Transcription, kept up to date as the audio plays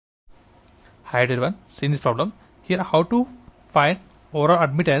Hi everyone, see in this problem here how to find overall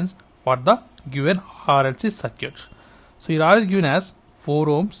admittance for the given RLC circuit. So here R is given as 4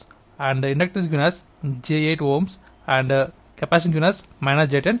 ohms and the inductor is given as J8 ohms and capacitance given as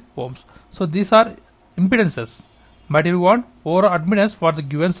minus J10 ohms. So these are impedances, but you want overall admittance for the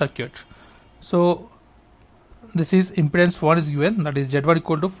given circuit. So this is impedance 1 is given, that is Z1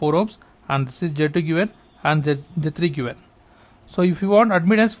 equal to 4 ohms, and this is Z2 given and Z3 given. So if you want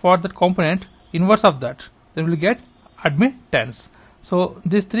admittance for that component, inverse of that, then we will get admittance. So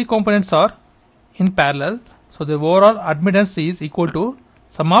these three components are in parallel. So the overall admittance is equal to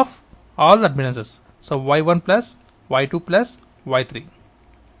sum of all the admittances. So Y1 plus Y2 plus Y3.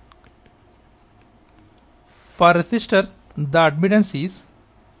 For resistor, the admittance is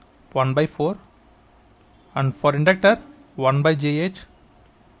 1 by 4, and for inductor 1 by J8,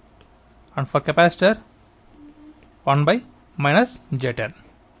 and for capacitor 1 by minus J10.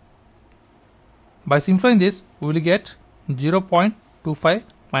 By simplifying this, we will get 0.25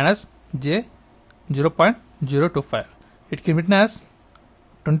 minus J 0.025. It can be written as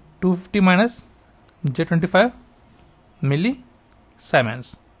 250 minus J25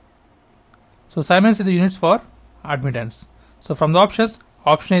 millisiemens. So Siemens is the units for admittance. So from the options,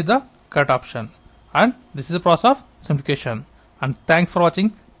 option A is the correct option. And this is the process of simplification. And thanks for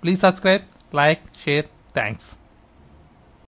watching. Please subscribe, like, share. Thanks.